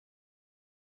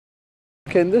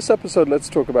Okay, in this episode, let's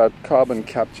talk about carbon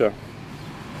capture.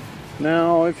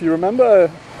 Now, if you remember,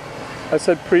 I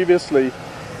said previously,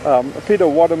 Peter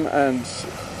Wadham and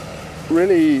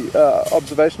really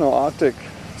observational Arctic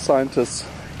scientists,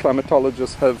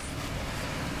 climatologists have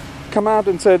come out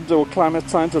and said, or climate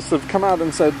scientists have come out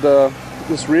and said,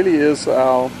 this really is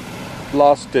our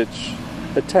last-ditch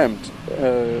attempt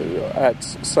at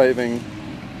saving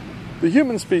the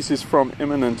human species from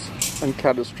imminent and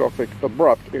catastrophic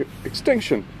abrupt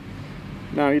extinction.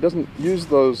 Now, he doesn't use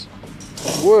those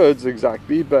words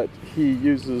exactly, but he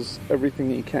uses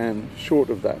everything he can short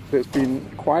of that. There's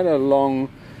been quite a long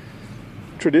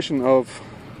tradition of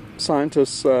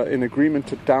scientists in agreement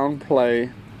to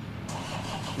downplay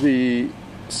the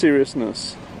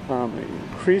seriousness,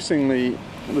 increasingly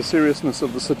the seriousness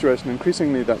of the situation.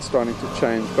 Increasingly that's starting to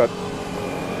change, but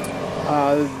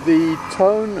the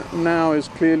tone now is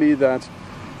clearly that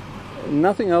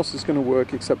nothing else is going to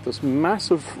work except this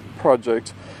massive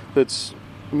project that's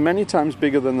many times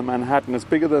bigger than the Manhattan. It's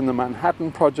bigger than the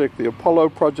Manhattan project, the Apollo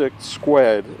project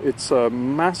squared. It's a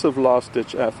massive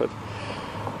last-ditch effort.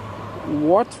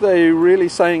 What they're really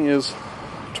saying is,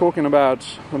 talking about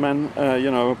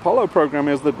the Apollo program,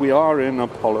 is that we are in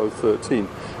Apollo 13.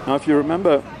 Now, if you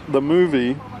remember the movie,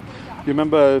 you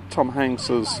remember Tom Hanks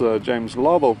as James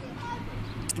Lovell.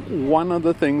 One of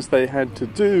the things they had to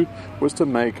do was to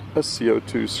make a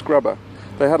CO2 scrubber.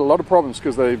 They had a lot of problems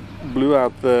because they blew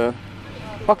out the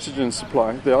oxygen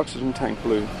supply, the oxygen tank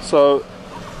blew. So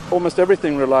almost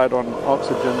everything relied on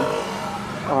oxygen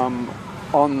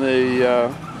on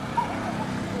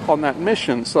that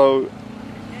mission. So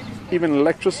even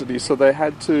electricity. So they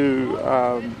had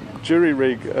to jury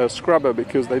rig a scrubber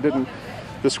because the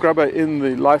scrubber in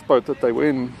the lifeboat that they were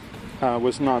in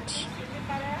was not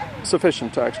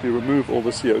sufficient to actually remove all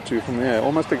the CO2 from the air.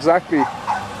 Almost exactly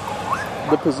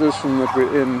the position that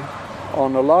we're in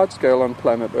on a large scale on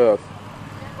planet Earth.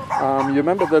 You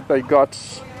remember that they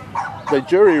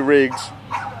jury-rigged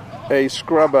a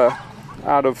scrubber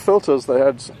out of filters. They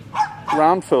had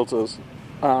round filters,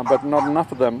 but not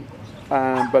enough of them.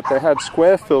 But they had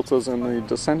square filters in the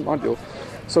descent module.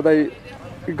 So they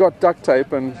got duct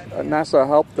tape, and NASA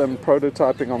helped them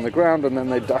prototyping on the ground, and then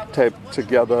they duct taped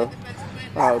together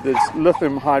these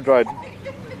lithium hydride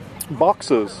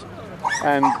boxes,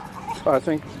 and I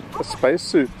think a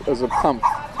spacesuit as a pump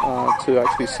to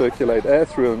actually circulate air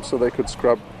through them so they could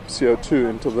scrub CO2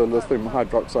 into the lithium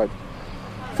hydroxide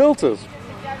filters.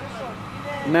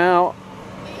 Now,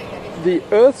 the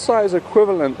Earth-size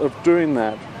equivalent of doing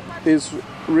that is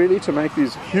really to make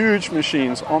these huge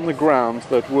machines on the ground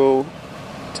that will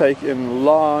take in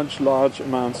large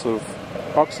amounts of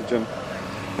oxygen.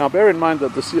 Now, bear in mind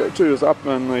that the CO2 is up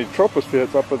in the troposphere,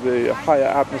 it's up in the higher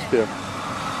atmosphere.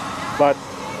 But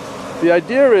the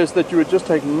idea is that you would just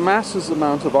take massive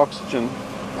amounts of oxygen,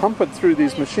 pump it through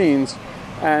these machines,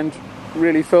 and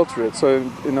really filter it. So,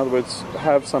 in other words,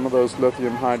 have some of those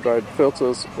lithium hydride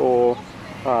filters, or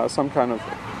some kind of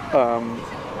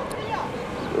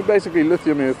basically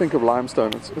lithium. You think of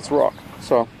limestone, it's rock.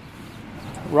 So,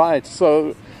 right.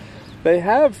 So they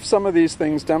have some of these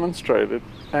things demonstrated,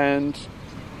 and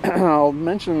I'll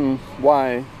mention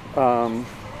why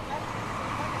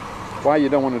you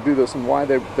don't want to do this and why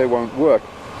they won't work.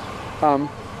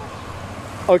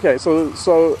 Okay, so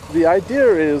the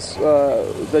idea is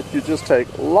that you just take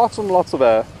lots and lots of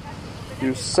air,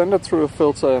 you send it through a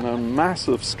filter on a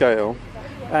massive scale,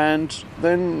 and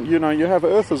then you have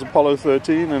Earth as Apollo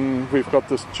 13, and we've got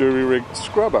this jury-rigged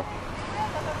scrubber.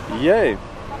 Yay!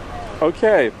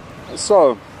 Okay,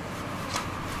 so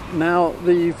now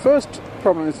the first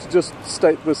problem is to just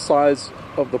state the size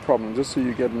of the problem, just so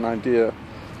you get an idea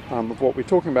of what we're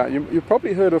talking about. You've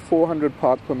probably heard of 400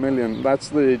 parts per million. That's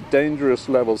the dangerous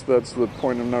levels. That's the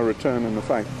point of no return, in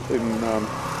effect, in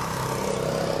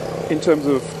terms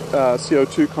of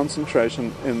CO2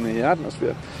 concentration in the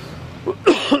atmosphere.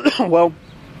 Well,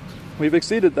 we've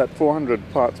exceeded that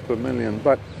 400 parts per million,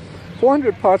 but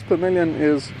 400 parts per million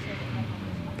is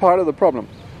part of the problem.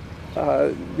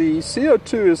 The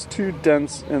CO2 is too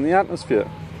dense in the atmosphere,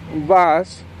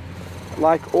 but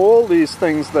like all these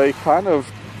things, they kind of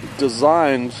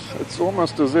designed, it's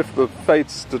almost as if the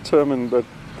fates determined that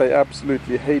they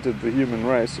absolutely hated the human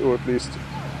race, or at least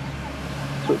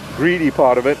the greedy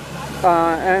part of it,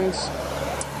 and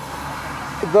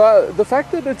the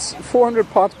fact that it's 400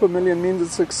 parts per million means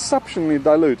it's exceptionally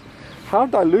dilute. How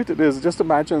dilute it is, just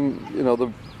imagine,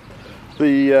 the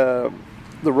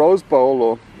Rose Bowl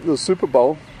or the Super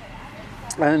Bowl,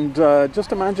 and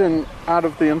just imagine out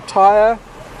of the entire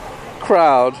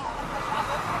crowd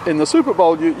in the Super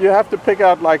Bowl, you have to pick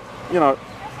out, like,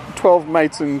 12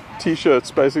 mates in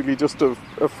t-shirts, basically just a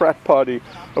frat party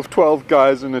of 12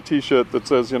 guys in a t-shirt that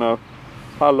says, you know,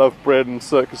 I love bread and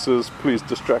circuses, please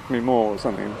distract me more, or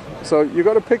something. So you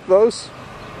got to pick those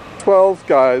 12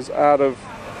 guys out of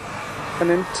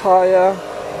an entire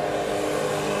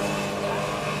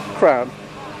crowd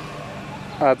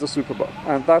at the Super Bowl.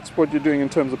 And that's what you're doing in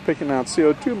terms of picking out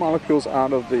CO2 molecules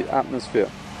out of the atmosphere.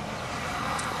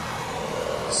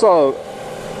 So,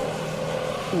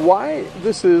 why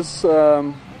this is,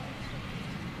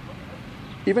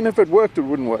 even if it worked, it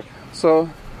wouldn't work. So,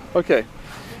 okay.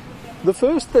 The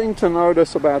first thing to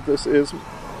notice about this is,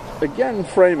 again,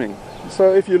 framing.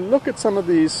 So if you look at some of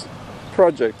these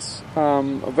projects,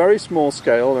 a very small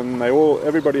scale, and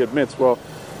everybody admits, well,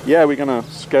 yeah, we're going to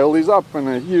scale these up in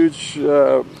a huge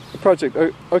project.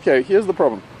 Okay, here's the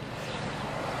problem.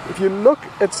 If you look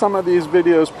at some of these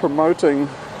videos promoting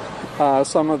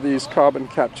some of these carbon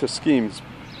capture schemes,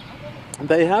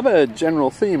 they have a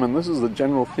general theme, and this is the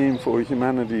general theme for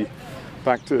humanity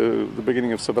back to the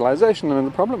beginning of civilization, and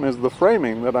the problem is the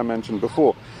framing that I mentioned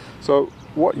before. So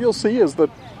what you'll see is that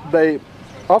they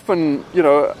often, you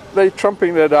know, they're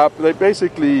trumping that up, they're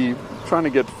basically trying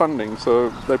to get funding, so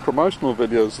they're promotional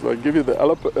videos, they give you the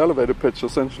elevator pitch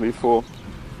essentially for,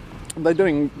 they're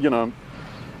doing, you know,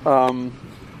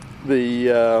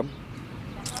 the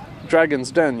Dragon's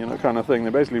Den, you know, kind of thing.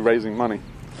 They're basically raising money.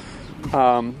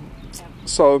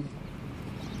 So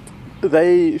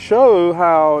they show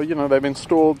how, you know, they've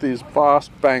installed these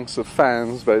vast banks of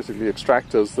fans, basically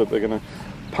extractors, that they're going to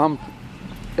pump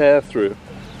air through,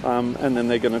 and then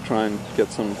they're going to try and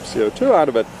get some CO2 out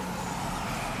of it.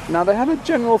 Now they have a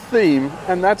general theme,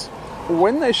 and that's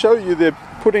when they show you they're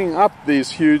putting up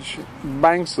these huge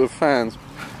banks of fans,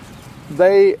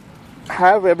 they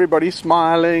have everybody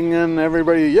smiling and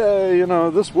everybody, yay, you know,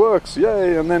 this works,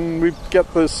 yay, and then we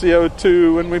get the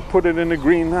CO2 and we put it in a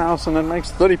greenhouse and it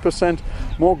makes 30%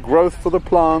 more growth for the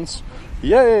plants,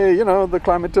 yay, you know, the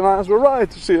climate deniers were right,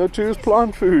 CO2 is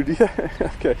plant food, yeah,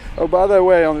 okay. Oh, by the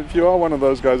way, if you are one of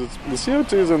those guys, the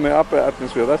CO2 is in the upper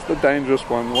atmosphere, that's the dangerous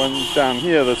one. One down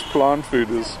here that's plant food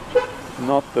is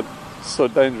not that so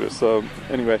dangerous. So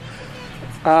anyway,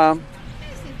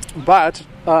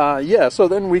 yeah, so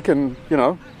then we can, you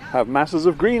know, have masses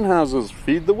of greenhouses,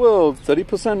 feed the world,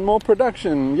 30% more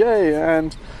production, yay.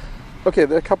 And okay,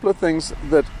 there are a couple of things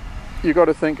that you got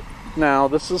to think. Now,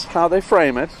 this is how they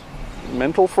frame it.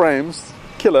 Mental frames,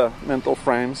 killer mental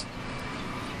frames,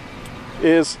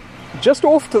 is just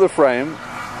off to the frame.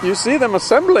 You see them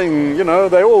assembling, you know,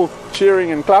 they're all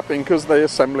cheering and clapping because they're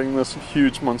assembling this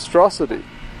huge monstrosity.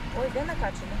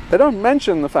 They don't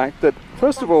mention the fact that,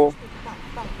 first of all,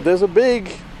 there's a big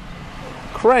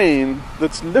crane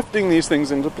that's lifting these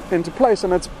things into place,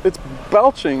 and it's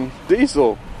belching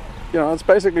diesel. You know, it's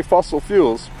basically fossil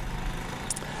fuels.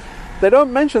 They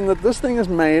don't mention that this thing is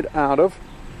made out of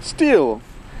steel.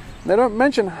 They don't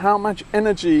mention how much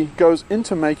energy goes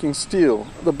into making steel.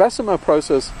 The Bessemer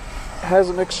process has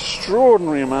an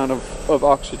extraordinary amount of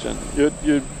oxygen.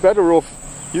 You're better off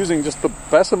using just the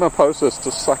Bessemer process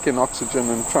to suck in oxygen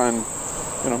and try and,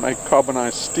 you know, make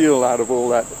carbonized steel out of all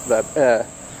that air,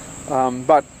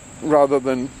 but rather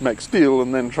than make steel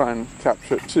and then try and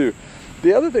capture it too.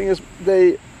 The other thing is,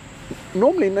 they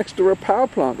normally next to a power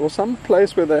plant or some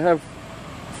place where they have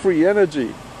free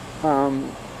energy,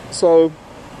 so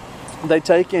they're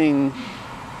taking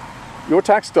your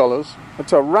tax dollars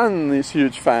to run these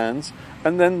huge fans,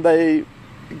 and then they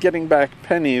getting back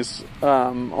pennies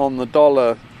on the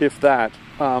dollar, if that,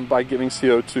 by giving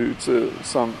CO2 to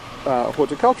some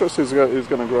horticulturist who's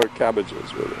going to grow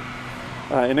cabbages with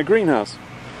it in a greenhouse.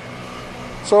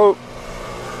 So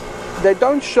they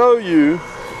don't show you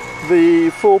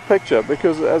the full picture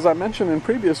because, as I mentioned in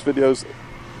previous videos,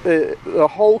 the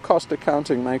whole cost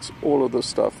accounting makes all of this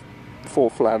stuff fall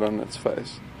flat on its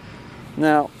face.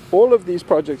 Now, all of these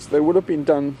projects, they would have been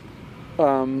done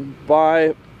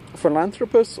by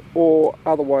philanthropists or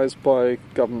otherwise by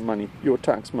government money, your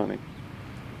tax money.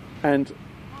 And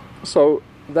so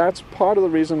that's part of the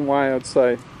reason why I'd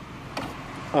say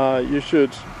you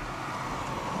should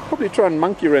probably try and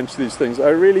monkey wrench these things. I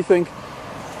really think,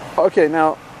 okay,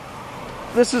 now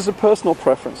this is a personal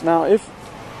preference. Now, if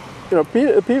you know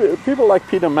people like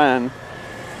Peter Mann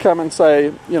come and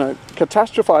say, you know,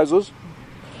 catastrophizers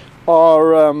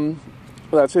are,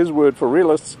 that's his word for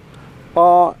realists,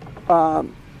 are,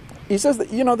 he says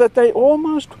that, you know, that they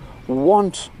almost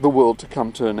want the world to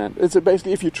come to an end. It's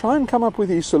basically, if you try and come up with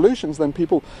these solutions, then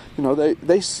people, you know,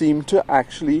 they seem to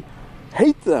actually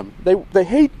hate them. They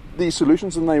hate these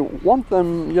solutions and they want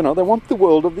them, you know, they want the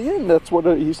world of the end. That's what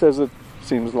he says it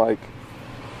seems like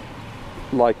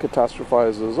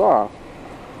catastrophizers are.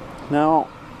 Now,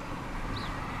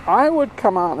 I would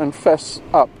come out and fess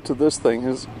up to this thing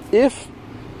is if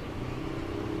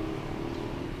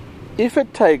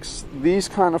it takes these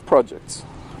kind of projects,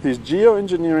 these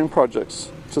geo-engineering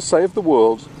projects, to save the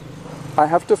world, I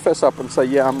have to fess up and say,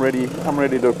 yeah, I'm ready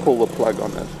to pull the plug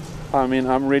on it. I mean,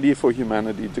 I'm ready for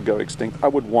humanity to go extinct. I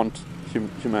would want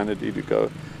humanity to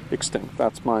go extinct.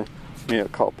 That's my mea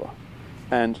culpa.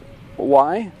 And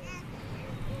why?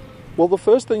 Well, the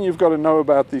first thing you've got to know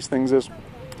about these things is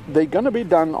they're going to be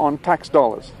done on tax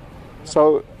dollars.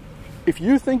 So if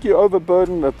you think you're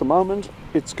overburdened at the moment,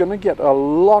 it's going to get a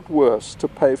lot worse to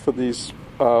pay for these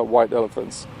white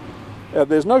elephants.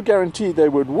 There's no guarantee they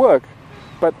would work,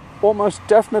 but almost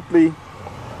definitely,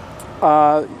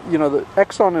 the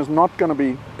Exxon is not going to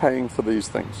be paying for these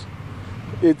things.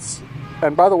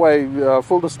 And by the way,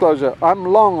 full disclosure, I'm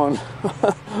long on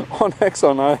on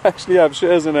Exxon. I actually have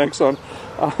shares in Exxon.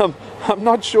 I'm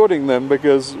not shorting them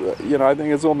because I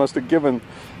think it's almost a given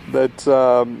that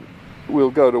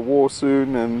we'll go to war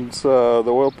soon and the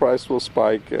oil price will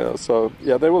spike. So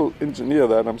yeah, they will engineer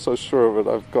that. I'm so sure of it.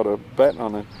 I've got a bet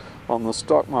on it on the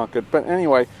stock market. But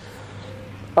anyway,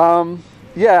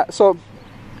 So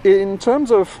in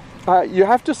terms of you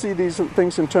have to see these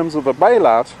things in terms of a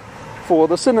bailout for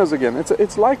the sinners again.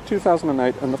 It's like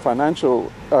 2008 and the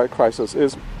financial crisis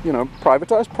is,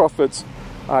 privatized profits,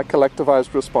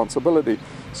 collectivized responsibility.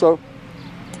 So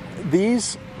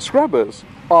these scrubbers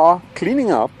are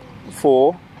cleaning up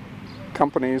for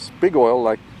companies, big oil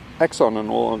like Exxon and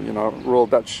all, Royal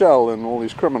Dutch Shell and all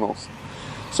these criminals.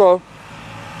 So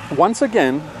once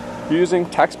again, using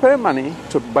taxpayer money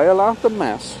to bail out the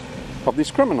mass of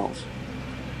these criminals,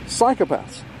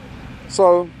 psychopaths.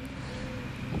 So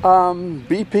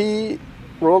BP,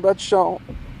 Royal Dutch Shell,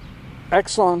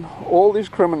 Exxon, all these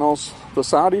criminals, the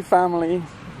Saudi family,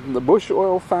 the Bush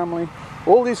oil family,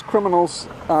 all these criminals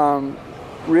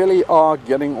really are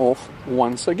getting off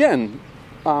once again.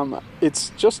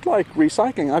 It's just like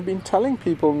recycling. I've been telling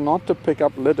people not to pick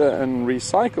up litter and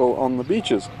recycle on the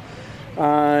beaches.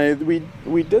 We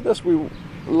did this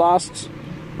last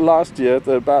year at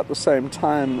about the same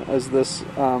time as this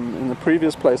in the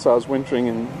previous place I was wintering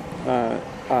in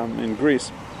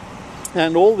Greece,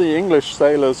 and all the English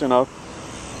sailors,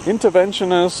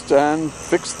 interventionist and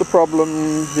fix the problem,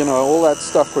 all that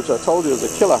stuff which I told you is a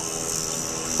killer.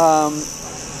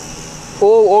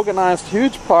 All organized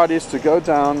huge parties to go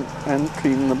down and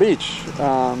clean the beach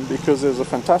because there's a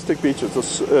fantastic beach.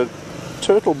 It's a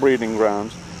turtle breeding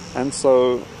ground, and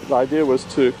so the idea was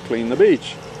to clean the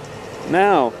beach.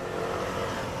 Now,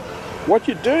 what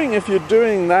you're doing if you're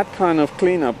doing that kind of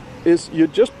cleanup is you're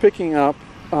just picking up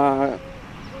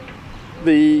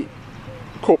the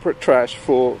corporate trash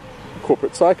for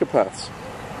corporate psychopaths.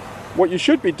 What you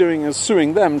should be doing is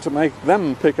suing them to make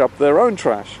them pick up their own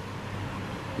trash.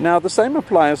 Now, the same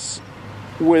applies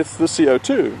with the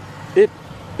CO2. It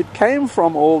came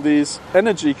from all these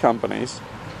energy companies,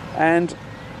 and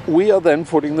we are then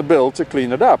footing the bill to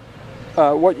clean it up.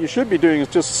 What you should be doing is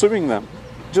just suing them.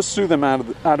 Just sue them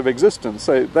out of existence.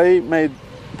 Say they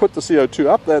put the CO2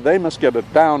 up there, they must get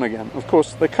it down again. Of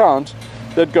course, they can't.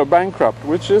 They'd go bankrupt,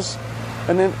 which is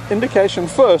an indication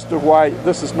first of why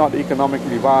this is not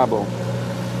economically viable.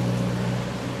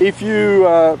 If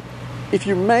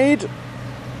you made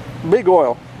big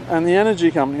oil and the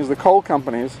energy companies, the coal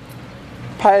companies,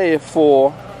 pay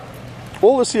for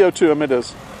all the CO2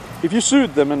 emitters, if you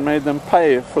sued them and made them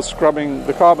pay for scrubbing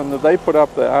the carbon that they put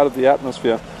up there out of the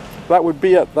atmosphere, that would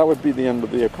be it. That would be the end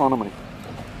of the economy.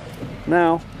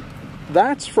 Now,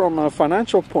 that's from a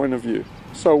financial point of view.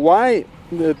 So why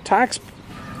the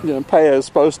taxpayer is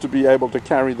supposed to be able to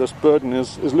carry this burden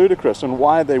is ludicrous, and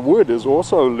why they would is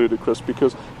also ludicrous,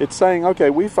 because it's saying,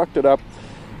 okay, we fucked it up.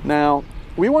 Now,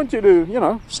 we want you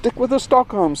to, stick with the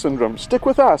Stockholm Syndrome. Stick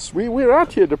with us. We're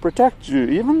out here to protect you,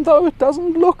 even though it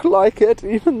doesn't look like it,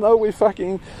 even though we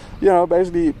fucking,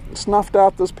 basically snuffed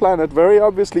out this planet very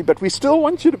obviously, but we still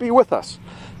want you to be with us.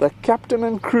 The captain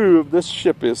and crew of this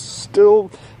ship is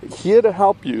still here to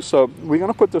help you. So we're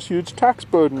going to put this huge tax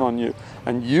burden on you,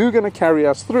 and you're going to carry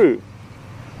us through.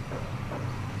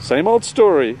 Same old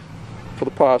story for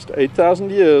the past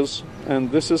 8,000 years.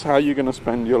 And this is how you're going to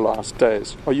spend your last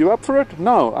days. Are you up for it?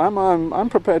 No,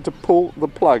 I'm prepared to pull the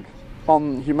plug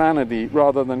on humanity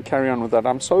rather than carry on with that.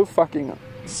 I'm so fucking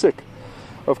sick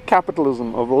of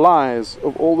capitalism, of lies,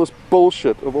 of all this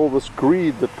bullshit, of all this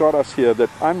greed that got us here, that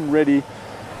I'm ready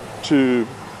to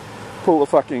pull the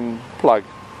fucking plug.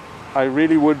 I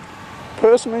really would,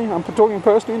 personally, I'm talking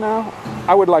personally now,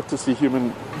 I would like to see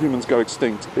humans go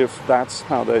extinct if that's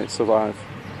how they survive.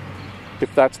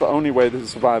 if that's the only way to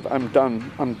survive, I'm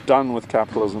done. I'm done with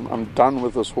capitalism. I'm done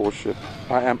with this horseshit.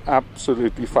 I am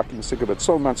absolutely fucking sick of it.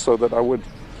 So much so that I would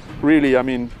really, I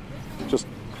mean, just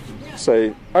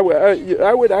say, I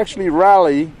would actually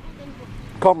rally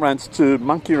comrades to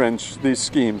monkey wrench these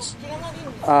schemes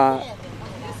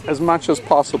as much as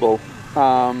possible.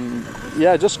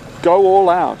 Yeah, just go all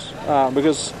out,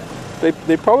 because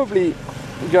they're probably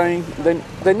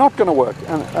they're not going to work,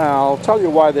 and I'll tell you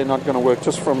why they're not going to work.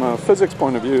 Just from a physics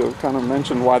point of view, I've kind of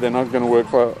mentioned why they're not going to work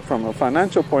from a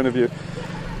financial point of view.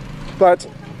 But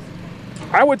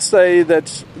I would say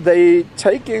that they're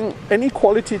taking any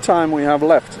quality time we have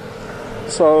left.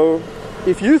 So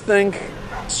if you think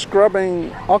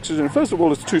scrubbing oxygen, first of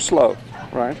all, it's too slow,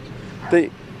 right?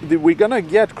 We're going to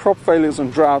get crop failures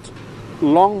and drought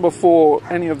long before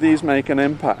any of these make an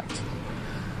impact.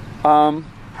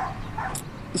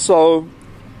 So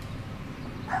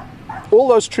all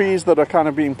those trees that are kind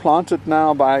of being planted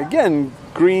now by, again,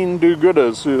 green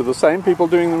do-gooders, who are the same people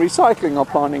doing the recycling, are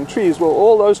planting trees. Well,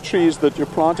 all those trees that you're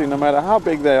planting, no matter how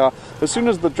big they are, as soon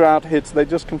as the drought hits, they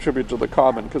just contribute to the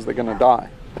carbon because they're going to die.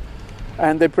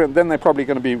 And then they're probably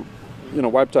going to be,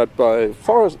 wiped out by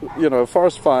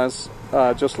forest fires,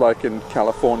 just like in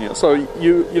California. So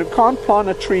you can't plant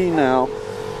a tree now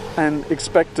and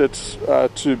expect it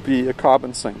to be a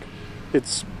carbon sink.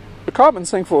 It's a carbon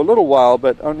sink for a little while,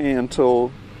 but only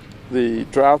until the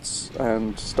droughts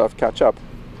and stuff catch up.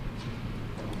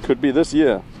 Could be this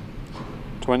year,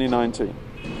 2019.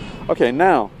 Okay,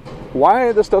 now,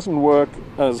 why this doesn't work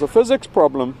as a physics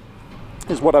problem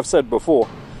is what I've said before.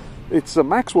 It's a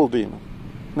Maxwell demon.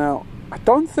 Now, I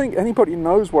don't think anybody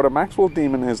knows what a Maxwell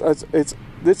demon is.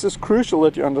 This is crucial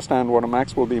that you understand what a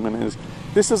Maxwell demon is.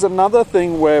 This is another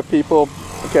thing where people,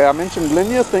 okay, I mentioned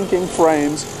linear thinking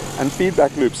frames and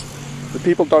feedback loops. The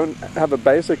people don't have a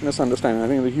basic misunderstanding. I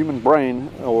think the human brain,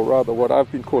 or rather what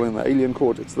I've been calling the alien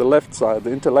cortex, the left side,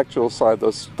 the intellectual side,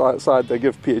 the side they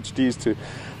give PhDs to,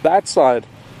 that side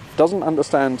doesn't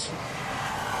understand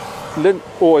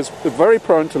or is very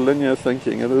prone to linear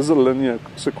thinking. It is a linear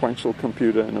sequential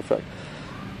computer in effect.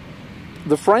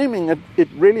 The framing, it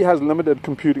really has limited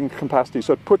computing capacity,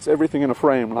 so it puts everything in a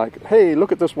frame, like, hey,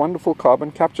 look at this wonderful carbon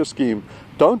capture scheme.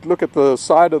 Don't look at the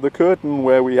side of the curtain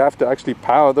where we have to actually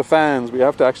power the fans, we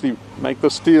have to actually make the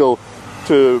steel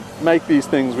to make these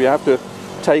things, we have to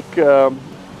take,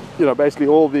 basically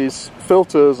all these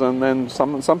filters, and then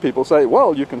some people say,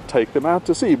 well, you can take them out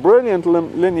to sea. Brilliant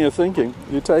linear thinking.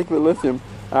 You take the lithium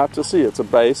out to sea, it's a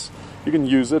base. You can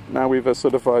use it. Now we've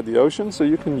acidified the ocean, so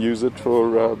you can use it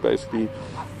for basically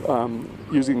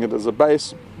using it as a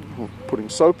base, putting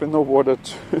soap in the water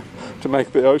to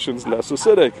make the oceans less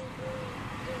acidic.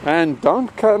 And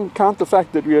don't count the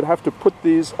fact that we would have to put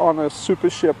these on a super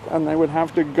ship, and they would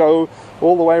have to go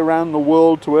all the way around the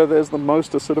world to where there's the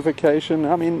most acidification.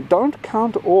 I mean, don't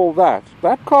count all that.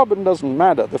 That carbon doesn't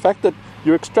matter. The fact that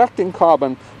you're extracting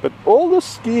carbon, but all the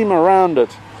scheme around it,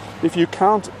 if you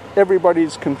count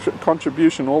everybody's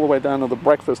contribution all the way down to the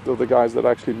breakfast of the guys that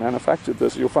actually manufactured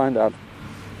this, you'll find out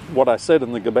what I said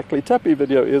in the Göbekli Tepe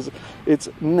video is it's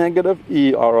negative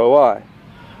EROI.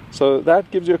 So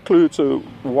that gives you a clue to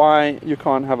why you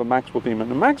can't have a Maxwell demon.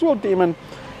 The Maxwell demon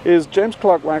is James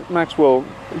Clerk Maxwell,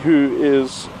 who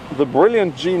is the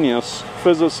brilliant genius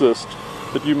physicist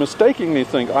that you mistakenly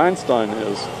think Einstein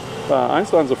is.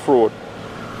 Einstein's a fraud.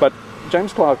 But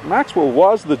James Clerk Maxwell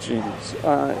was the genius.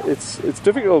 It's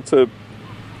difficult to,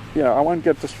 I won't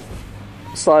get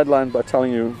sidelined by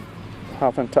telling you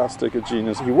how fantastic a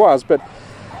genius he was, but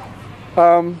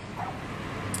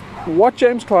what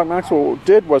James Clerk Maxwell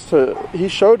did was he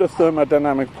showed a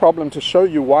thermodynamic problem to show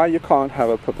you why you can't have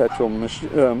a perpetual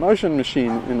motion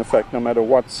machine in effect, no matter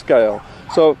what scale.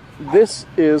 So this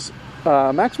is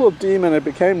Maxwell demon. It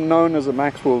became known as a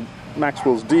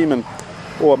Maxwell's demon,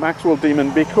 or Maxwell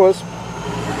demon, because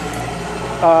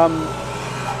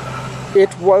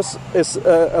it was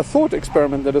a thought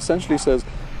experiment that essentially says,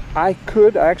 I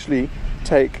could actually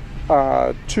take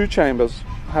two chambers,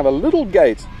 have a little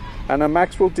gate, and a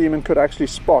Maxwell demon could actually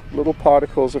spot little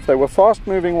particles. If they were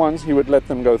fast-moving ones, he would let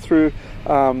them go through,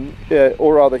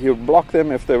 or rather he would block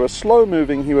them. If they were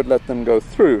slow-moving, he would let them go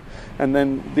through. And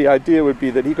then the idea would be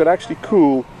that he could actually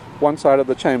cool one side of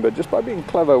the chamber just by being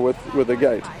clever with the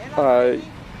gate.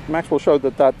 Maxwell showed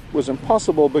that was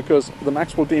impossible because the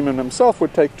Maxwell demon himself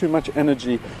would take too much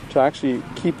energy to actually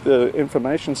keep the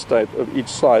information state of each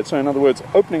side. So in other words,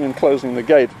 opening and closing the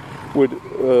gate would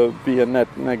be a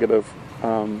net negative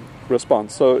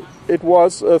response. So it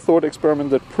was a thought experiment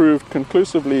that proved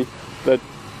conclusively that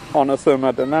on a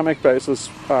thermodynamic basis,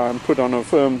 put on a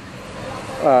firm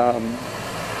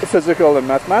physical and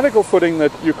mathematical footing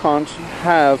that you can't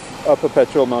have a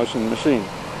perpetual motion machine.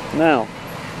 Now,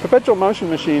 perpetual motion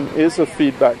machine is a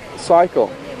feedback cycle,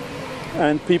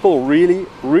 and people really,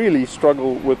 really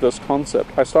struggle with this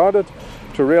concept. I started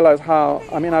to realize how,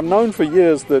 I mean, I've known for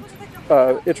years that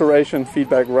iteration,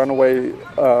 feedback, runaway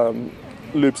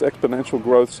loops, exponential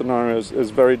growth scenarios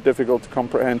is very difficult to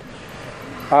comprehend.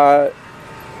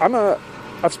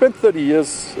 I've spent 30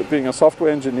 years being a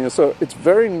software engineer, so it's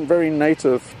very, very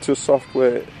native to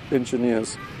software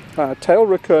engineers. Tail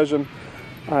recursion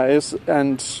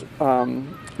and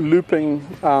looping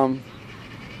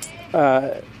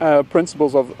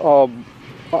principles are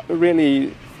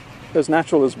really as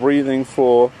natural as breathing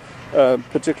for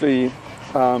particularly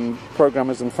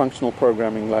programmers in functional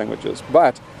programming languages.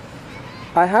 But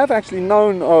I have actually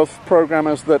known of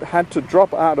programmers that had to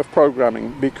drop out of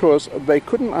programming because they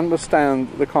couldn't understand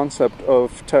the concept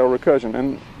of tail recursion.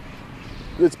 And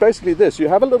it's basically this: you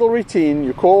have a little routine,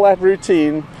 you call that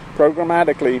routine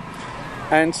programmatically,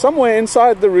 and somewhere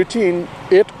inside the routine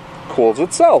it calls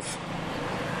itself.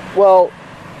 Well,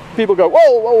 people go,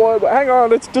 whoa, hang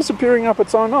on, it's disappearing up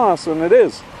its own arse, and it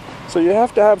is. So you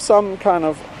have to have some kind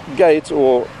of gate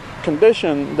or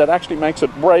condition that actually makes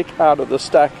it break out of the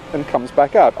stack and comes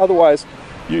back out. Otherwise,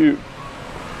 you,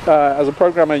 as a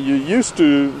programmer, you're used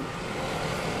to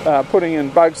putting in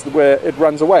bugs where it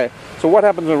runs away. So what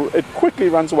happens is it quickly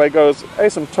runs away, goes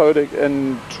asymptotic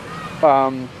and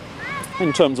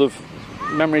in terms of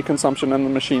memory consumption, and the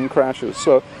machine crashes.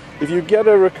 So if you get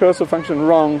a recursive function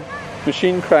wrong,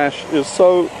 machine crash is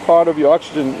so part of your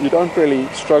oxygen, you don't really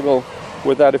struggle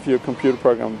with that if you're a computer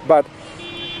programmer. But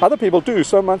other people do,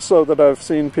 so much so that I've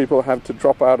seen people have to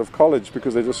drop out of college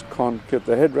because they just can't get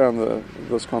their head around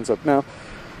this concept. Now,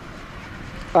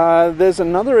 there's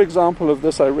another example of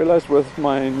this I realized with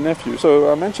my nephew.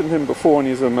 So I mentioned him before, and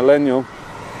he's a millennial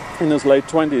in his late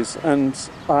 20s. And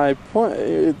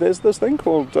there's this thing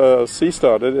called sea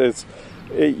start.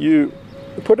 You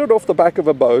put it off the back of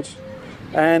a boat,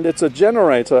 and it's a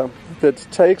generator that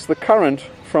takes the current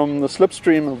from the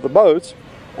slipstream of the boat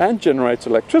and generates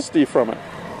electricity from it.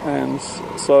 And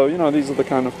so, you know, these are the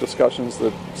kind of discussions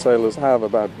that sailors have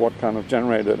about what kind of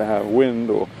generator to have, wind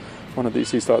or one of these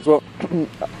sea starts. Well,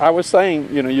 I was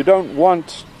saying, you know, you don't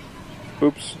want,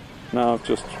 oops, now I've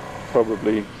just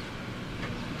probably,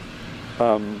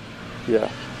 yeah,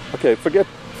 okay, forget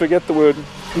the word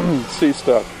sea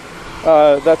start.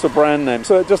 That's a brand name.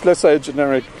 So just let's say a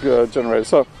generic generator.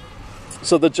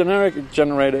 So the generic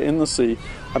generator in the sea,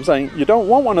 I'm saying you don't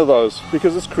want one of those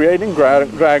because it's creating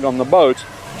drag on the boat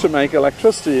to make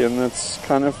electricity, and it's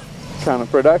kind of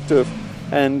counterproductive.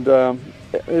 And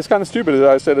it's kind of stupid, as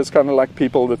I said. It's kind of like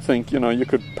people that think, you know, you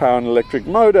could power an electric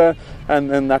motor and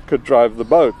then that could drive the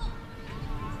boat.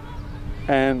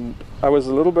 And I was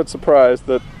a little bit surprised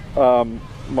that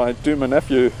my Duma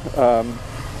nephew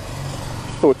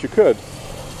thought you could.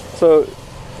 So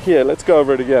here, let's go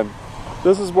over it again.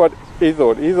 This is what he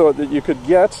thought. He thought that you could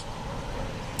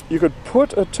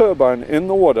put a turbine in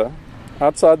the water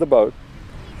outside the boat,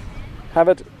 have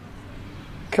it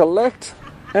collect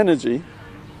energy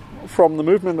from the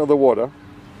movement of the water.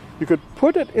 You could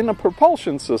put it in a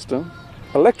propulsion system,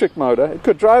 electric motor. It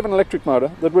could drive an electric motor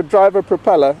that would drive a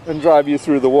propeller and drive you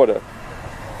through the water.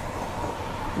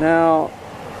 Now,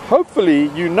 hopefully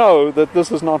you know that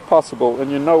this is not possible, and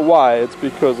you know why. It's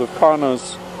because of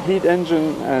Carnot's heat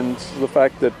engine and the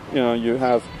fact that, you know, you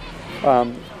have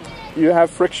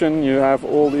friction, you have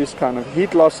all these kind of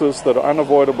heat losses that are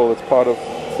unavoidable. It's part of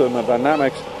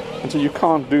thermodynamics, and so you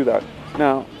can't do that.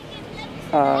 Now,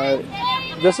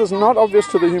 this is not obvious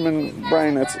to the human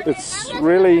brain. It's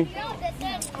really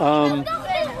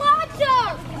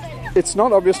it's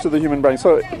not obvious to the human brain.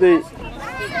 So the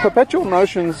perpetual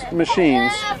motions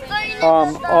machines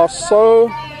are so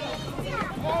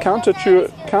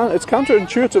it's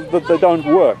counterintuitive that they don't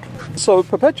work. So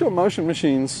perpetual motion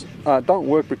machines don't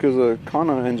work because a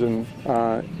Carnot engine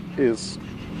is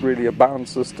really a bound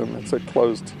system. It's a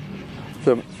closed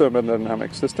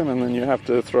thermodynamic system, and then you have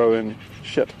to throw in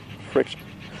friction,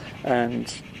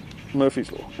 and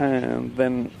Murphy's law, and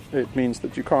then it means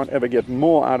that you can't ever get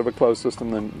more out of a closed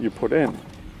system than you put in.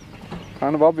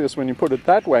 Kind of obvious when you put it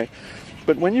that way,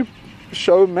 but when you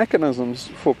show mechanisms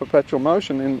for perpetual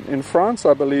motion in France,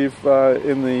 I believe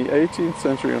in the 18th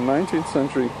century or 19th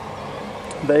century,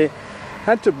 they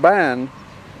had to ban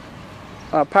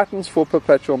patents for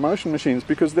perpetual motion machines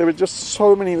because there were just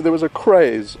so many. There was a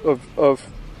craze of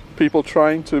people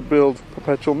trying to build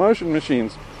perpetual motion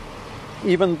machines.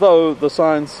 Even though the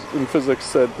science and physics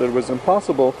said that it was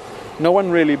impossible, no one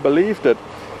really believed it.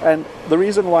 And the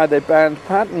reason why they banned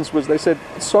patents was they said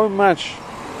so much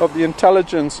of the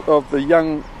intelligence of the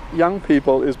young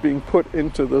people is being put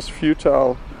into this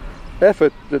futile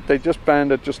effort that they just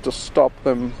banned it just to stop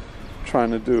them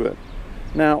trying to do it.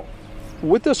 Now,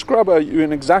 with the scrubber, you're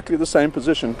in exactly the same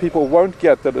position. People won't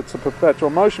get that it's a perpetual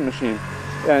motion machine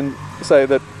and say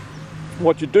that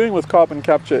what you're doing with carbon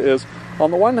capture is,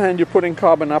 on the one hand, you're putting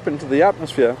carbon up into the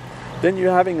atmosphere, then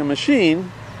you're having a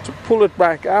machine to pull it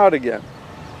back out again.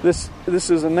 This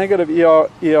is a negative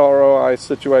EROI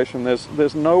situation.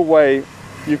 There's no way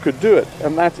you could do it.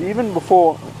 And that's even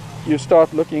before you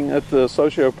start looking at the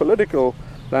socio-political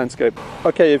landscape.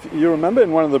 Okay, if you remember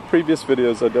in one of the previous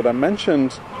videos I did, I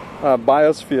mentioned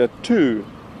Biosphere 2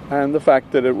 and the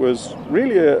fact that it was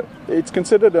really it's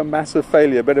considered a massive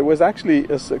failure, but it was actually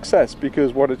a success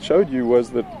because what it showed you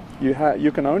was that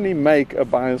you can only make a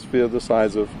biosphere the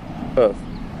size of Earth.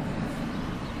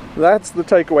 That's the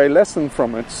takeaway lesson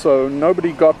from it. So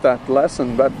nobody got that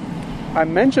lesson, but I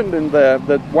mentioned in there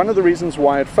that one of the reasons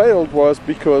why it failed was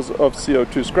because of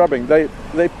CO2 scrubbing. They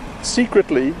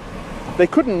secretly, they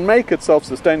couldn't make it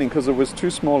self-sustaining because it was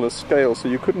too small a scale, so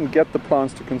you couldn't get the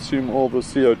plants to consume all the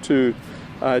CO2.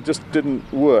 It just didn't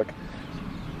work.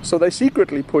 So they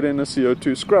secretly put in a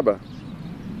CO2 scrubber.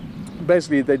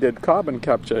 Basically, they did carbon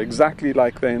capture exactly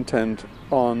like they intend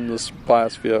on this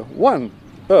Biosphere 1,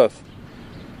 Earth.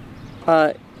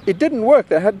 It didn't work.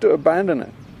 They had to abandon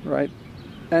it, right?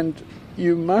 And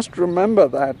you must remember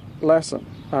that lesson.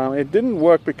 It didn't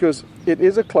work because it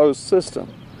is a closed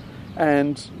system.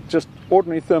 And just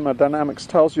ordinary thermodynamics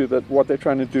tells you that what they're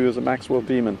trying to do is a Maxwell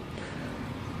demon.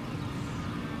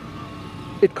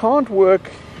 It can't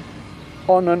work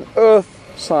on an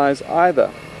Earth size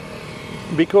either,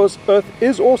 because Earth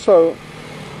is also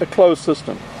a closed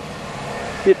system.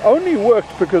 It only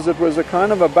worked because it was a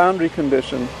kind of a boundary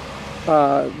condition.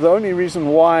 The only reason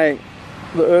why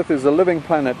the Earth is a living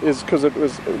planet is because it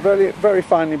was very, very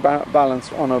finely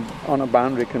balanced on a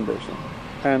boundary condition.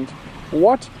 And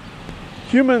what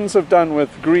humans have done with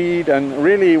greed, and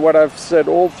really what I've said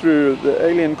all through the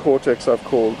alien cortex I've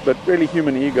called, but really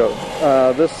human ego,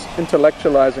 this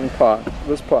intellectualizing part,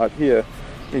 this part here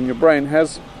in your brain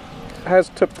has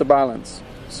tipped the balance.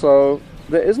 So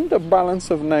there isn't a balance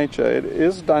of nature. It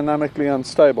is dynamically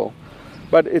unstable,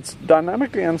 but it's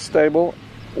dynamically unstable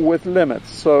with limits.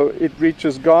 So it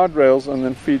reaches guardrails and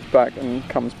then feeds back and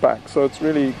comes back. So it's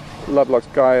really Lovelock's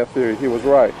Gaia theory. He was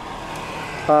right.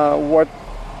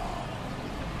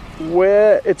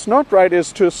 Where it's not right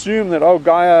is to assume that, oh,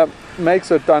 Gaia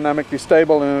makes it dynamically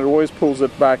stable and it always pulls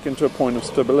it back into a point of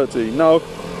stability. No,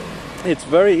 it's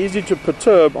very easy to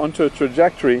perturb onto a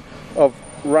trajectory of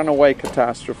runaway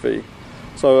catastrophe.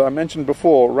 So I mentioned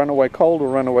before, runaway cold or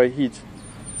runaway heat.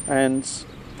 And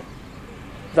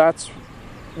that's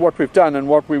what we've done and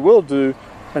what we will do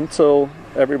until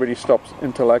everybody stops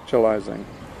intellectualizing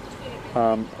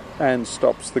and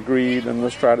stops the greed and the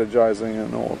strategizing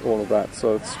and all of that.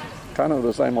 So it's kind of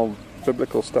the same old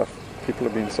biblical stuff people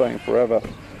have been saying forever.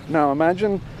 Now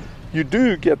imagine you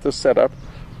do get this set up.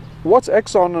 What's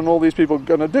Exxon and all these people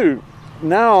going to do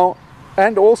now,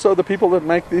 and also the people that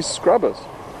make these scrubbers?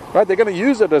 Right? They're going to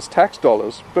use it as tax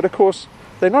dollars, but of course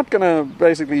they're not going to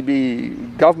basically be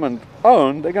government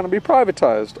owned, they're going to be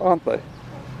privatized, aren't they?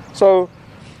 So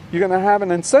you're going to have an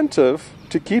incentive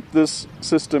to keep this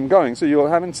system going. So you'll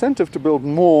have incentive to build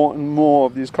more and more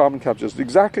of these carbon captures.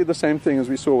 Exactly the same thing as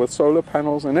we saw with solar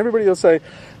panels, and everybody will say,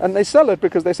 and they sell it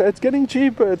because they say it's getting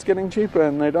cheaper,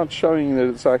 and they're not showing that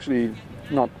it's actually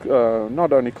not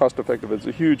only cost effective, it's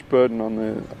a huge burden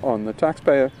on the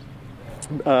taxpayer.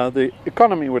 The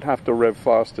economy would have to rev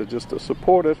faster just to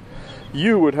support it.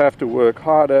 You would have to work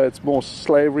harder. It's more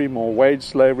slavery, more wage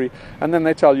slavery. And then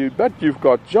they tell you, but you've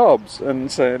got jobs. And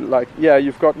say, like, yeah,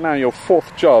 you've got now your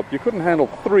fourth job. You couldn't handle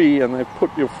 3, and they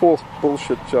put your 4th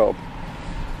bullshit job.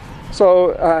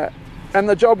 So, and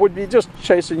the job would be just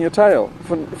chasing your tail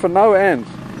for no end,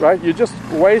 right? You're just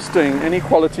wasting any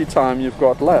quality time you've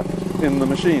got left in the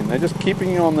machine. They're just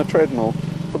keeping you on the treadmill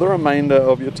for the remainder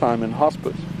of your time in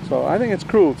hospice. So I think it's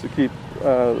cruel to keep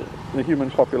the human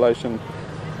population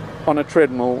on a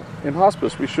treadmill in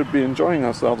hospice. We should be enjoying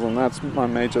ourselves, and that's my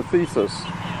major thesis.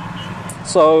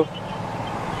 So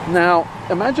now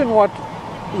imagine what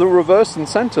the reverse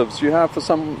incentives you have for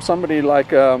somebody like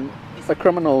the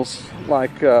criminals,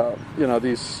 like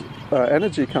these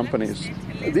energy companies.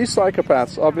 These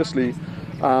psychopaths obviously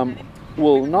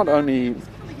will not only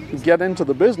get into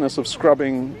the business of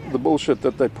scrubbing the bullshit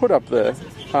that they put up there,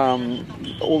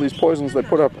 all these poisons they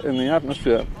put up in the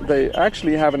atmosphere, they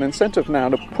actually have an incentive now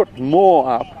to put more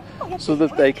up so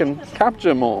that they can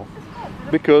capture more.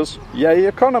 Because, yay,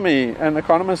 economy! And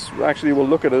economists actually will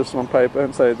look at this on paper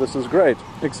and say, this is great.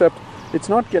 Except it's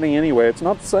not getting anywhere, it's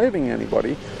not saving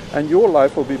anybody, and your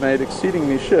life will be made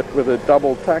exceedingly shit with a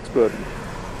double tax burden.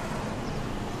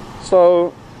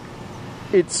 So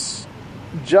it's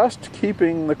just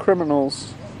keeping the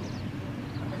criminals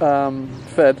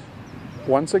fed,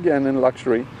 once again in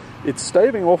luxury. It's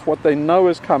staving off what they know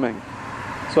is coming.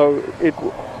 So it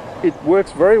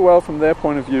works very well from their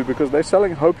point of view, because they're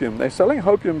selling hopium. They're selling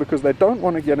hopium because they don't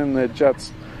want to get in their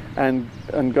jets and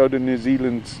go to New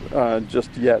Zealand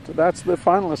just yet. That's the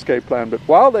final escape plan. But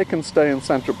while they can stay in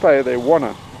Saint-Tropez, they want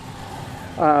it.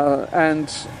 And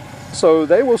so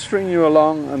they will string you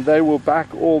along, and they will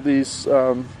back all these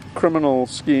criminal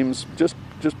schemes just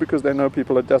because they know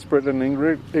people are desperate and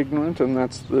ignorant, and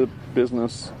that's the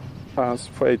business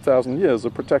for 8,000 years, a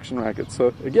protection racket.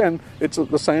 So again, it's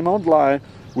the same old lie.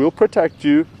 We'll protect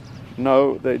you.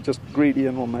 No, they're just greedy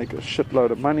and will make a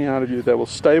shitload of money out of you. They will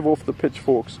stave off the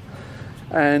pitchforks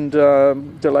and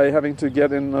delay having to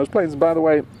get in those planes. By the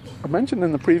way, I mentioned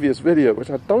in the previous video, which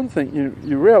I don't think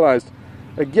you realized,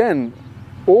 again,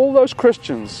 all those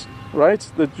Christians, right,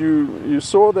 that you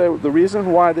saw the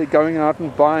reason why they're going out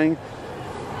and buying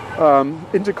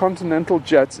intercontinental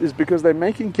jets is because they're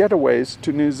making getaways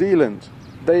to New Zealand.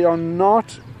 They are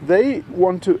not, they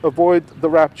want to avoid the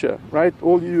rapture, right?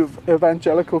 All you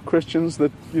evangelical Christians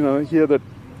that, hear that,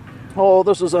 oh,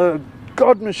 this is a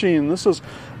God machine, this is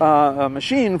a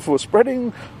machine for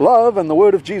spreading love and the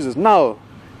word of Jesus. No,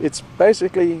 it's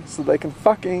basically so they can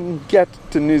fucking get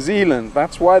to New Zealand.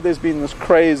 That's why there's been this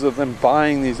craze of them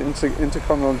buying these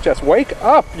intercontinental jets. Wake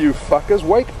up, you fuckers,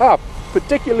 wake up,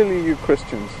 particularly you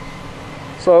Christians.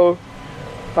 So,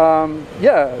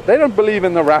 yeah, they don't believe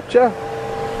in the rapture.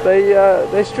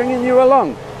 They're stringing you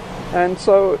along. And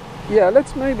so, yeah,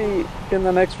 let's maybe in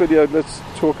the next video, let's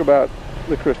talk about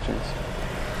the Christians.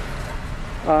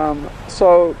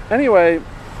 So, anyway,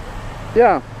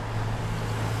 yeah,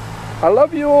 I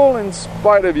love you all in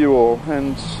spite of you all.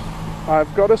 And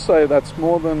I've got to say that's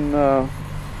more than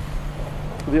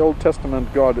the Old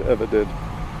Testament God ever did.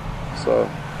 So,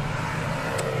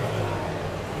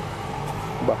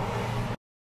 bye.